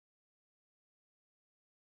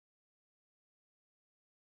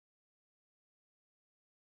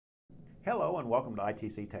Hello and welcome to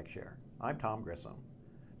ITC Techshare. I'm Tom Grissom.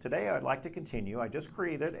 Today I'd like to continue. I just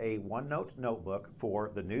created a OneNote notebook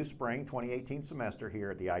for the new spring 2018 semester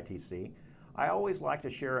here at the ITC. I always like to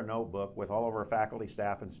share a notebook with all of our faculty,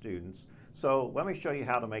 staff, and students. So let me show you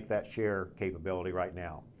how to make that share capability right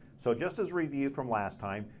now. So just as a review from last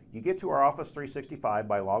time, you get to our Office 365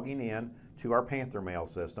 by logging in to our Panther mail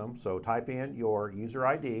system. So type in your user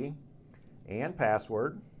ID and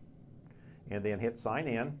password and then hit sign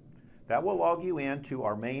in. That will log you in to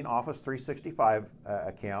our main Office 365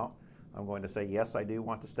 account. I'm going to say yes, I do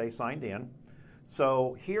want to stay signed in.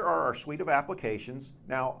 So here are our suite of applications.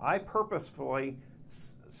 Now I purposefully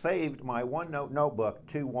saved my OneNote notebook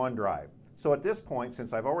to OneDrive. So at this point,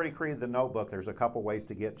 since I've already created the notebook, there's a couple ways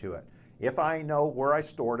to get to it. If I know where I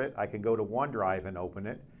stored it, I can go to OneDrive and open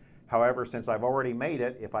it. However, since I've already made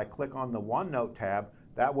it, if I click on the OneNote tab,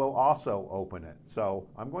 that will also open it. So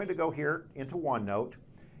I'm going to go here into OneNote.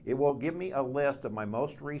 It will give me a list of my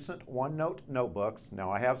most recent OneNote notebooks. Now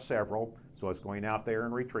I have several, so it's going out there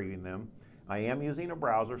and retrieving them. I am using a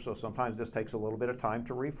browser, so sometimes this takes a little bit of time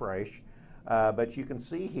to refresh. But you can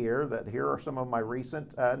see here that here are some of my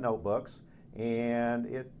recent notebooks, and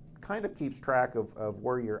it kind of keeps track of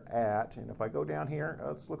where you're at. And if I go down here,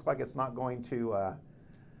 this looks like it's not going to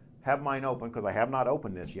have mine open because I have not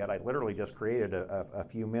opened this yet. I literally just created a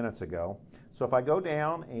few minutes ago. So if I go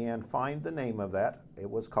down and find the name of that, it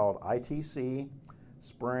was called ITC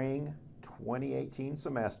Spring 2018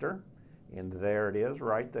 Semester, and there it is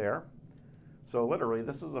right there. So literally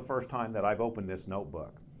this is the first time that I've opened this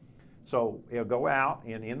notebook. So it'll go out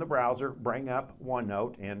and in the browser bring up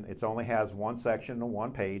OneNote, and it only has one section and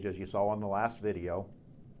one page as you saw in the last video.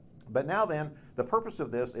 But now then, the purpose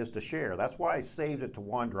of this is to share. That's why I saved it to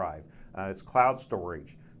OneDrive. It's cloud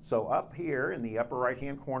storage. So up here in the upper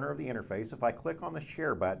right-hand corner of the interface, if I click on the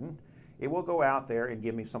share button, it will go out there and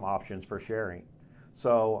give me some options for sharing.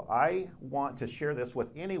 So I want to share this with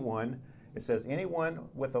anyone. It says anyone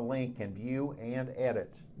with a link can view and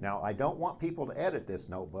edit. Now I don't want people to edit this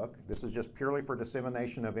notebook. This is just purely for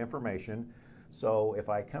dissemination of information. So if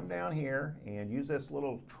I come down here and use this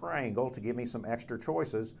little triangle to give me some extra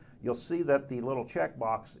choices, you'll see that the little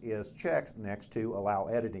checkbox is checked next to allow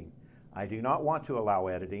editing. I do not want to allow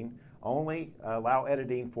editing. Only allow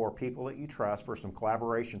editing for people that you trust for some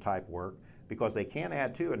collaboration type work, because they can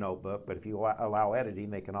add to a notebook, but if you allow editing,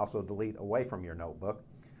 they can also delete away from your notebook.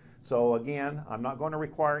 So again, I'm not going to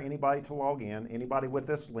require anybody to log in. Anybody with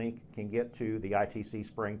this link can get to the ITC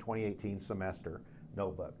Spring 2018 semester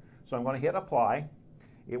notebook. So I'm going to hit apply.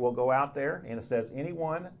 It will go out there and it says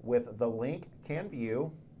anyone with the link can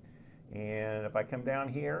view. And if I come down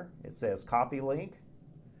here, it says copy link.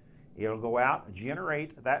 It'll go out,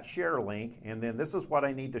 generate that share link, and then this is what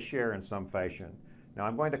I need to share in some fashion. Now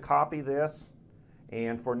I'm going to copy this,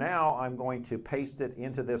 and for now I'm going to paste it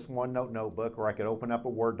into this OneNote notebook, or I could open up a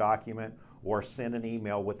Word document or send an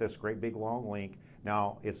email with this great big long link.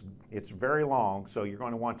 Now it's very long, so you're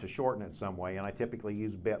going to want to shorten it some way, and I typically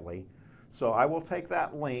use bit.ly. So I will take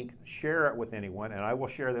that link, share it with anyone, and I will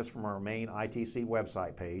share this from our main ITC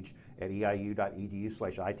website page at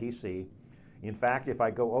eiu.edu/ITC. In fact, if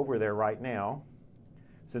I go over there right now,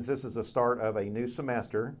 since this is the start of a new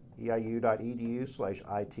semester,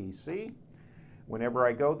 eiu.edu/ITC, whenever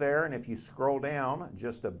I go there, and if you scroll down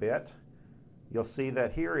just a bit, you'll see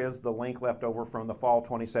that here is the link left over from the fall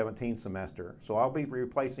 2017 semester. So I'll be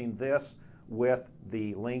replacing this with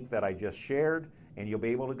the link that I just shared, and you'll be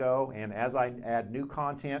able to go, and as I add new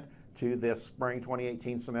content to this spring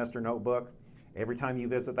 2018 semester notebook, every time you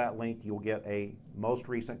visit that link, you'll get a most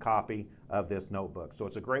recent copy of this notebook. So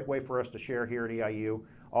it's a great way for us to share here at EIU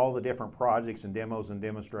all the different projects and demos and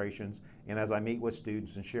demonstrations, and as I meet with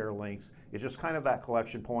students and share links, it's just kind of that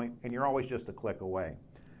collection point, and you're always just a click away.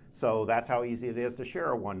 So that's how easy it is to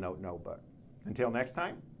share a OneNote notebook. Until next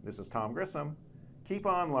time, this is Tom Grissom. Keep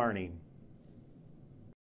on learning.